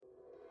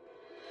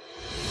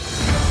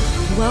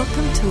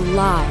Welcome to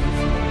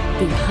Live,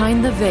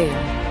 Behind the Veil,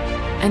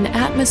 an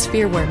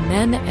atmosphere where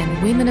men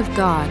and women of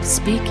God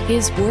speak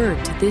His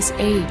word to this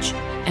age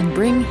and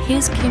bring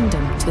His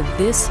kingdom to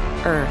this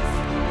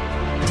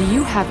earth. Do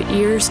you have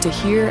ears to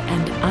hear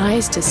and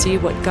eyes to see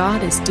what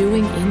God is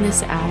doing in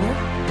this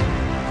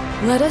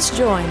hour? Let us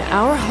join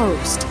our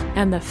host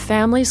and the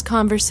family's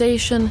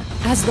conversation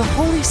as the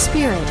Holy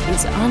Spirit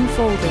is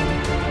unfolding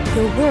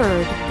the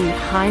Word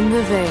behind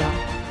the veil.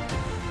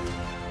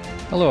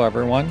 Hello,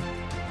 everyone.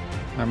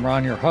 I'm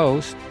Ron, your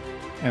host,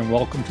 and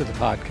welcome to the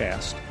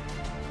podcast.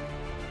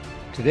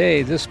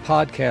 Today, this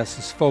podcast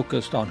is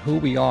focused on who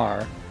we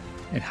are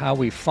and how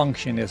we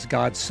function as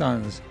God's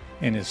sons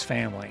in His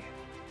family.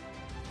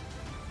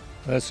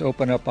 Let's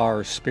open up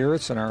our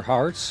spirits and our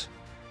hearts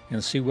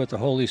and see what the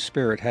Holy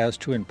Spirit has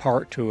to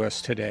impart to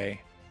us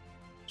today.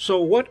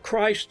 So what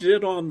Christ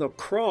did on the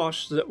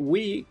cross that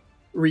we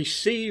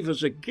receive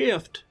as a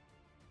gift,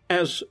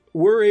 as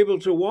we're able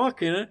to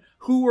walk in it,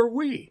 who are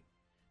we?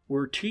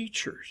 We're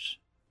teachers.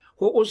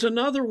 What was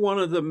another one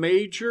of the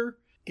major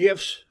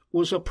gifts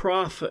was a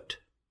prophet.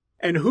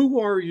 And who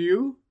are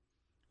you?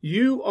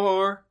 You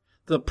are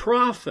the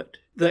prophet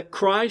that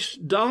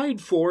Christ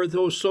died for,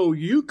 though, so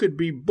you could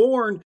be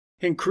born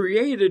and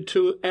created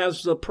to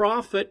as the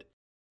prophet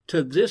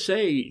to this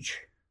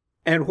age.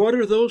 And what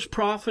are those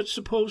prophets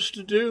supposed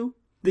to do?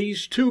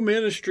 These two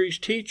ministries,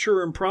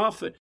 teacher and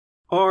prophet,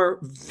 are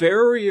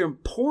very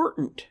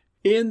important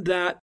in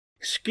that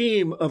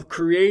scheme of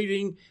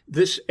creating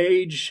this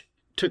age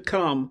to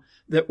come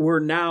that we're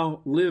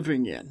now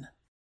living in.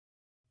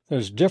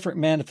 There's different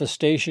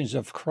manifestations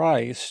of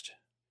Christ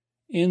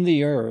in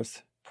the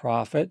earth: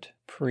 prophet,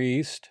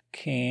 priest,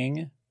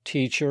 king,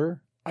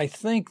 teacher. I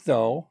think,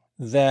 though,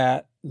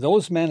 that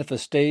those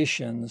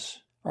manifestations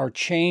are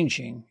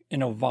changing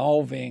and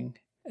evolving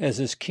as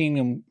His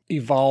kingdom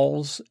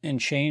evolves and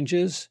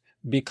changes,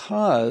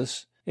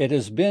 because it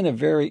has been a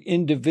very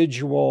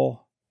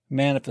individual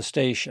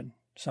manifestation.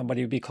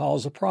 Somebody would be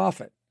called a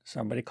prophet,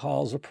 somebody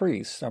calls a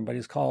priest,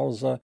 somebody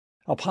calls a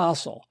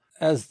apostle.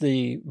 As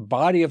the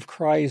body of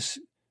Christ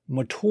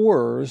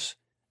matures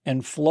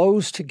and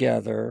flows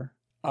together,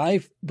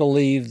 I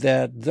believe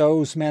that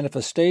those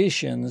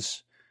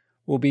manifestations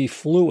will be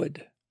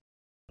fluid,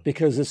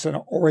 because it's an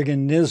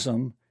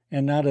organism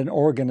and not an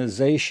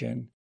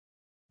organization.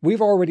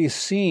 We've already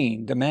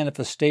seen the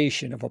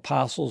manifestation of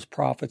apostles,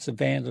 prophets,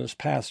 evangelists,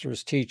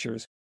 pastors,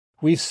 teachers.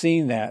 We've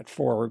seen that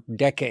for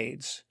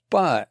decades.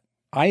 But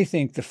I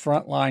think the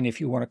front line, if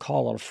you want to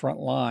call it a front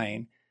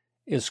line,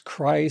 is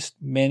Christ's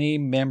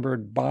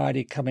many-membered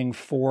body coming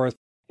forth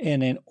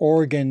in an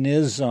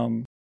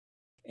organism.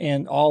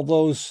 And all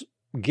those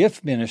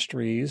gift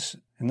ministries,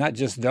 and not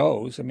just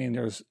those, I mean,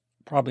 there's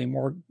probably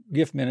more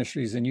gift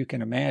ministries than you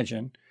can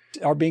imagine,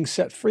 are being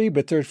set free,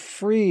 but they're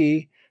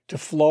free to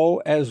flow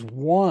as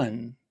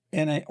one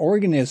in an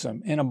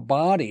organism, in a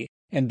body.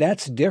 And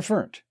that's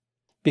different,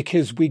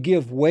 because we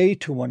give way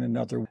to one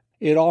another.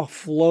 It all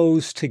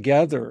flows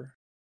together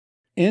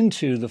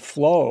into the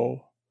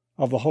flow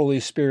of the Holy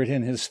Spirit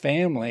in His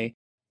family.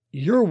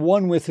 You're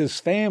one with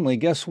His family.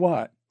 Guess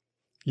what?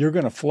 You're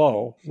going to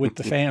flow with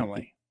the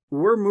family.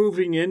 We're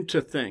moving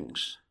into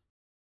things,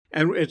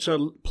 and it's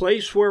a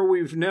place where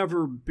we've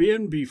never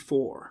been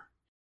before.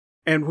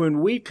 And when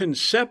we can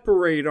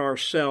separate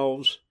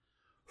ourselves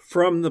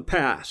from the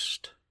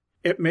past,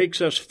 it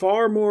makes us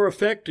far more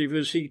effective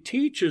as He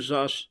teaches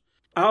us.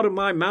 Out of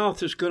my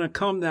mouth is going to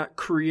come that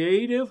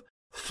creative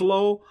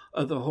flow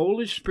of the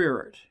Holy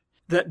Spirit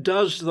that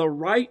does the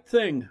right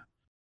thing.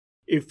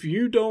 If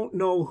you don't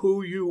know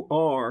who you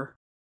are,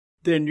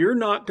 then you're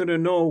not going to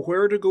know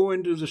where to go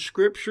into the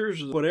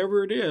scriptures,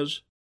 whatever it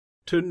is,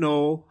 to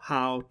know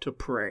how to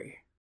pray.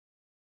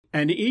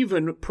 And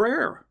even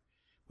prayer.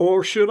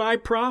 Or should I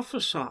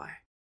prophesy?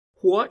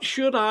 What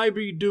should I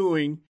be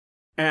doing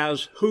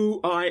as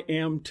who I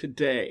am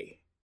today?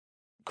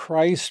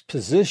 Christ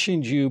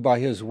positioned you by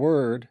His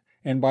word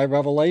and by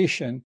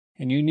revelation,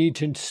 and you need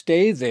to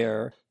stay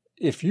there.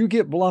 If you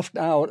get bluffed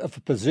out of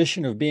a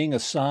position of being a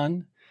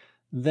son,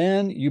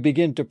 then you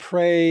begin to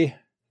pray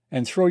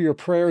and throw your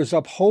prayers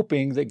up,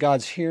 hoping that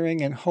God's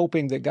hearing and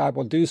hoping that God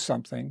will do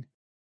something.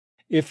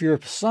 If you're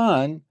a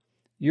son,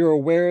 you're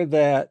aware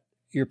that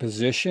you're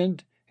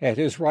positioned at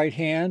His right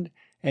hand,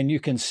 and you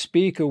can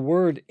speak a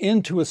word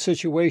into a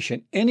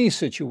situation, any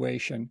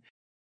situation,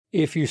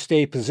 if you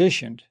stay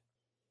positioned.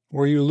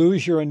 Where you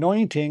lose your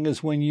anointing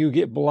is when you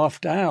get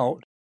bluffed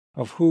out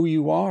of who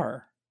you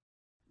are.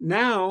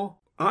 Now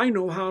I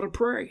know how to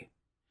pray,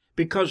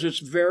 because it's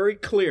very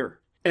clear.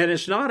 And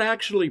it's not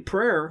actually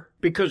prayer,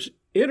 because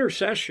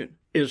intercession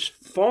is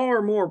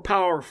far more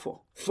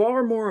powerful,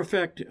 far more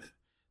effective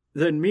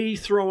than me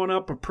throwing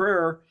up a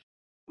prayer.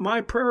 My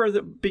prayer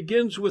that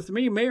begins with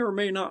me may or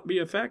may not be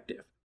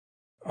effective.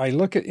 I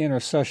look at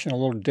intercession a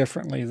little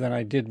differently than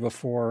I did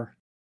before.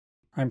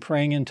 I'm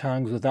praying in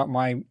tongues without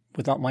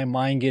my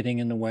mind getting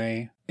in the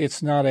way.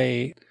 It's not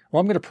I'm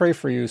going to pray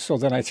for you, so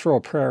then I throw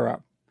a prayer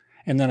up,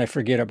 and then I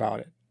forget about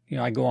it.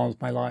 I go on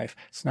with my life.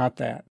 It's not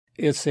that.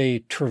 It's a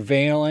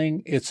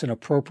travailing, it's an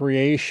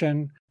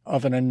appropriation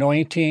of an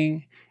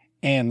anointing,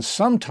 and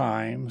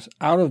sometimes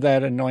out of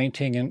that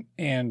anointing,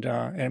 and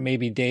it may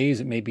be days,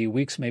 it may be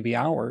weeks, maybe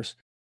hours,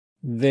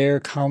 there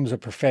comes a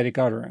prophetic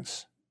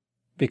utterance,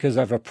 because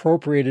I've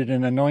appropriated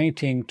an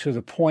anointing to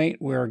the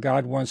point where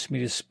God wants me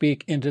to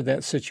speak into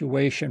that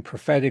situation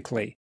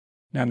prophetically.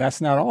 Now, that's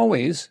not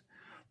always.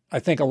 I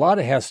think a lot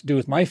of it has to do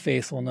with my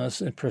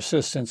faithfulness and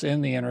persistence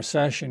in the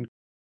intercession.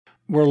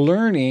 We're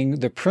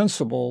learning the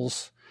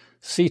principles.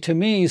 See, to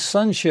me,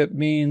 sonship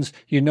means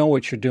you know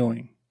what you're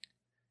doing.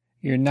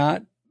 You're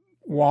not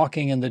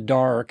walking in the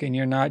dark, and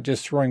you're not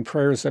just throwing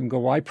prayers at them and go,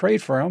 well, I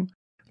prayed for him.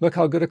 Look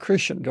how good a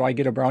Christian. Do I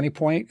get a brownie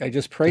point? I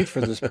just prayed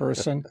for this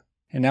person,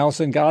 and now it's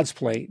in God's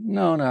plate.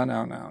 No.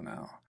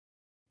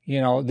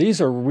 You know, these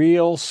are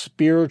real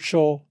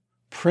spiritual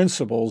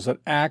principles that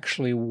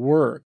actually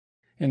work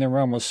in the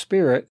realm of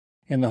spirit,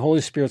 and the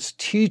Holy Spirit's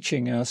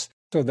teaching us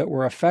so that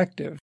we're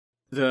effective.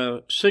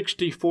 The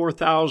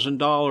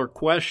 $64,000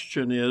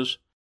 question is,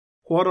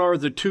 what are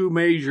the two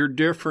major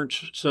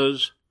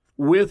differences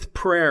with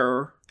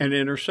prayer and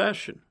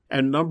intercession?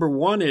 And number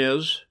one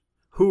is,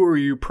 who are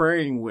you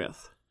praying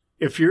with?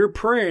 If you're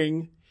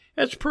praying,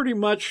 it's pretty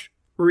much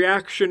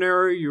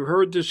reactionary. You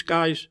heard this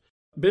guy's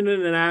been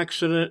in an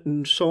accident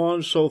and so on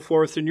and so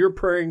forth, and you're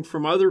praying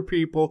from other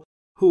people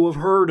who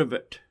have heard of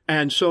it.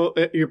 And so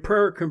your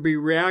prayer can be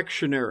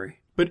reactionary.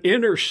 But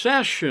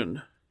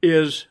intercession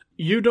is,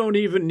 you don't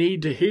even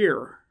need to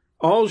hear.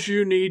 All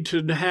you need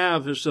to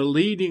have is the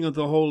leading of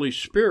the Holy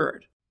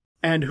Spirit.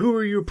 And who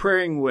are you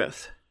praying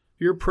with?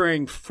 You're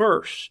praying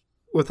first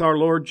with our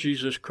Lord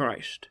Jesus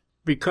Christ,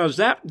 because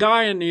that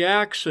guy in the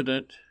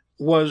accident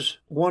was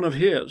one of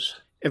his.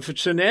 If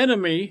it's an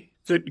enemy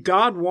that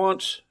God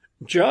wants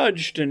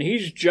judged and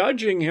he's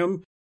judging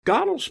him,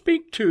 God will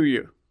speak to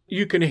you.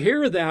 You can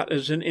hear that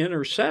as an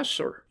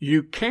intercessor.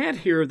 You can't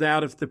hear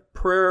that if the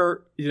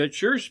prayer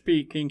that you're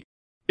speaking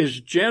is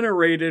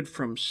generated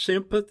from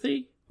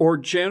sympathy or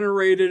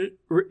generated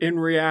in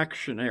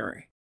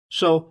reactionary.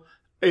 So,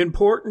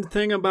 important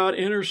thing about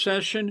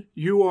intercession,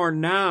 you are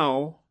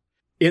now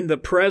in the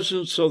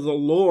presence of the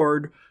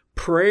Lord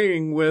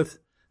praying with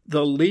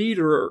the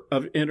leader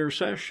of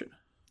intercession.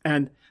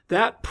 And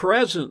that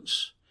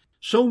presence,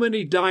 so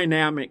many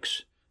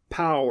dynamics,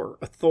 power,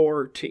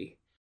 authority.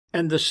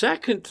 And the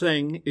second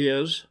thing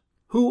is,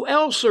 who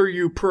else are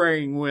you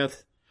praying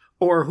with,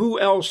 or who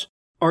else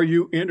are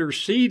you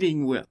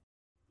interceding with?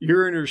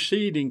 You're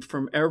interceding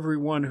from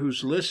everyone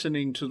who's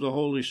listening to the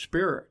Holy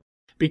Spirit,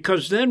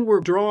 because then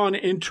we're drawn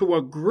into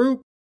a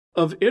group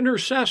of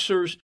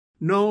intercessors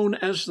known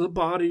as the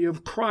body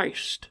of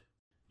Christ.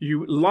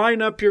 You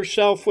line up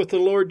yourself with the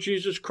Lord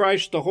Jesus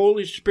Christ, the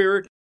Holy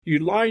Spirit. You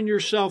line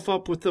yourself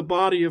up with the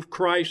body of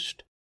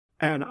Christ,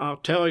 and I'll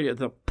tell you,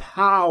 the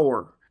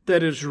power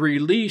that is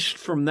released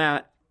from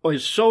that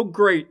is so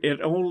great,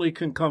 it only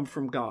can come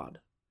from God.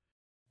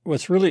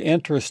 What's really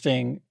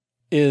interesting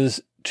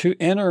is to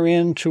enter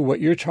into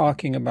what you're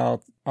talking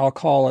about. I'll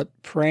call it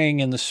praying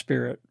in the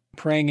Spirit,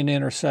 praying in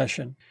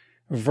intercession,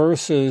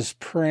 versus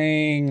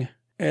praying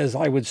as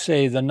I would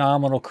say the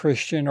nominal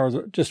Christian,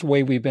 or just the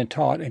way we've been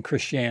taught in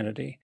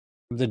Christianity.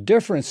 The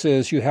difference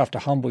is you have to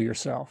humble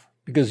yourself,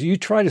 because you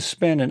try to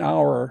spend an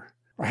hour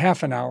or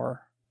half an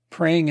hour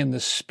praying in the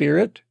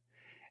Spirit,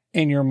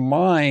 and your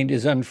mind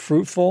is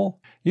unfruitful.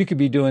 You could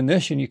be doing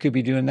this, and you could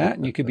be doing that,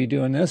 and you could be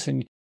doing this,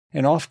 and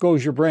off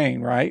goes your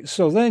brain, right?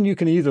 So then you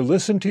can either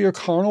listen to your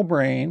carnal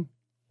brain,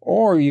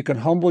 or you can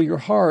humble your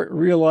heart,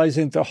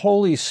 realizing the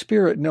Holy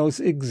Spirit knows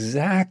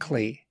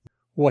exactly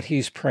what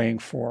he's praying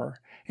for.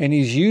 And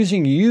he's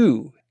using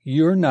you.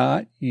 You're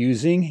not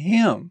using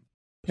him.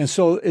 And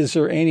so is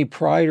there any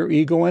pride or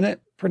ego in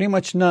it? Pretty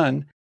much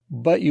none.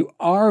 But you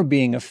are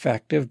being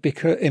effective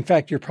because, in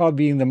fact, you're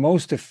probably being the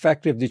most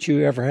effective that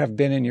you ever have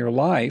been in your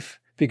life,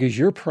 because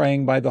you're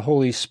praying by the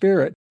Holy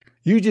Spirit.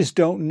 You just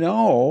don't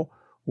know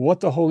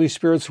what the Holy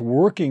Spirit's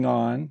working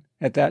on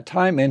at that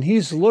time. And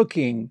he's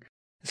looking.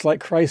 It's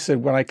like Christ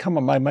said, when I come,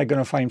 am I going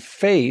to find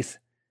faith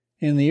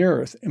in the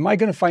earth? Am I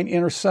going to find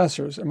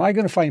intercessors? Am I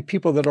going to find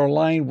people that are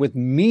aligned with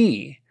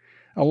me,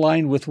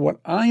 aligned with what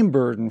I'm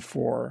burdened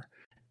for?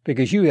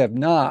 Because you have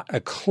not a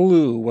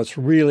clue what's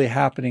really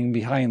happening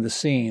behind the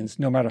scenes.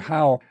 No matter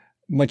how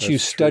much you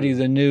study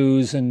the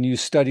news and you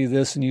study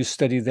this and you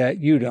study that,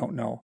 you don't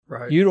know.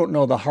 Right. You don't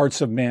know the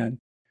hearts of men.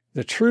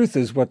 The truth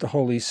is what the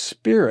Holy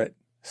Spirit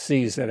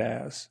sees it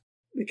as.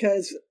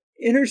 Because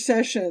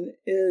intercession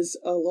is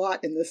a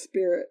lot in the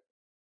Spirit.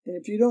 And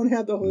if you don't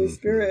have the Holy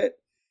Spirit,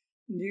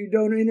 you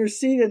don't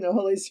intercede in the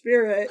Holy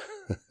Spirit,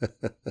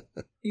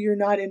 you're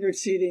not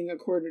interceding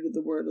according to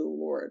the word of the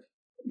Lord.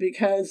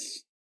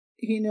 Because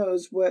he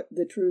knows what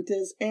the truth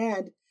is,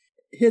 and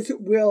his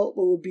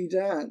will be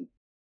done.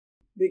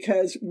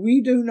 Because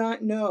we do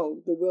not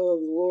know the will of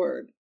the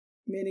Lord.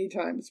 Many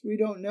times we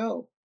don't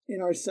know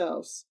in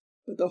ourselves,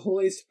 but the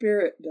Holy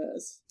Spirit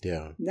does.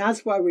 Yeah. And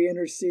that's why we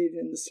intercede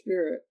in the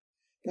Spirit.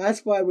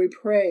 That's why we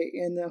pray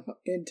in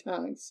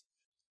tongues,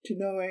 to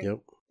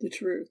knowing the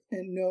truth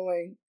and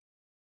knowing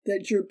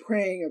that you're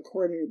praying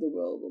according to the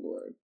will of the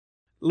Lord.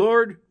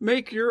 Lord,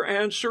 make your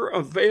answer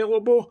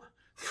available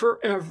for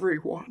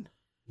everyone.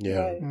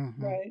 Yeah.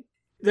 Right.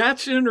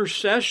 That's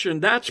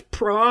intercession. That's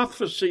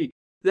prophecy.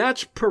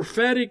 That's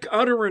prophetic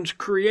utterance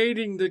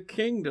creating the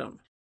kingdom.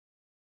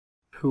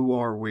 Who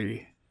are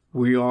we?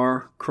 We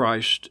are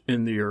Christ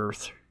in the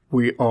earth.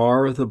 We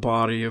are the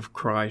body of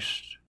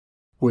Christ.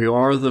 We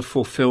are the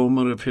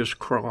fulfillment of his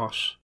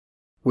cross.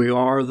 We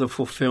are the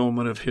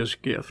fulfillment of his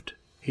gift.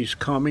 He's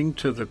coming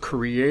to the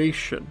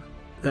creation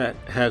that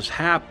has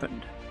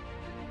happened.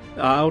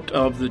 Out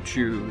of the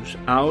Jews,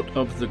 out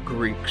of the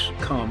Greeks,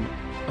 come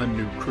a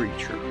new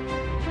creature.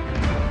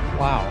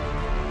 Wow.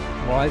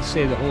 Well, I'd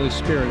say the Holy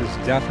Spirit is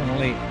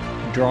definitely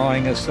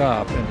drawing us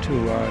up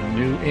into a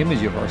new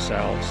image of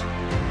ourselves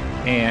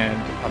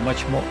and a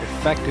much more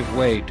effective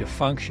way to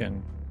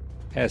function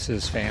as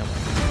his family.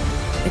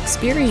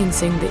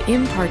 Experiencing the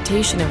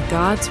impartation of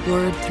God's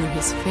Word through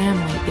his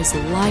family is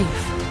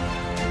life.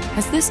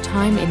 Has this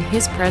time in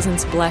his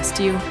presence blessed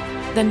you?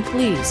 Then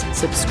please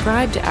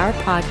subscribe to our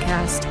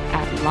podcast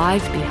at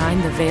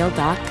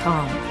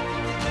livebehindtheveil.com.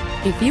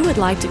 If you would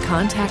like to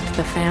contact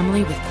the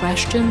family with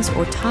questions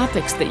or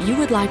topics that you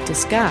would like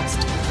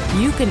discussed,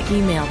 you can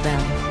email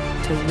them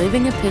to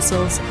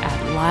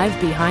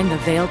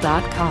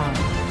livingepistles@livebehindtheveil.com.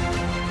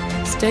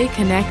 Stay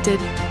connected,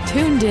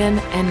 tuned in,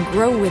 and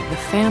grow with the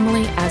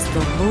family as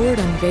the Lord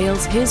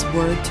unveils his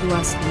word to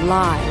us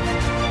live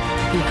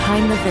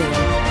behind the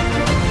veil.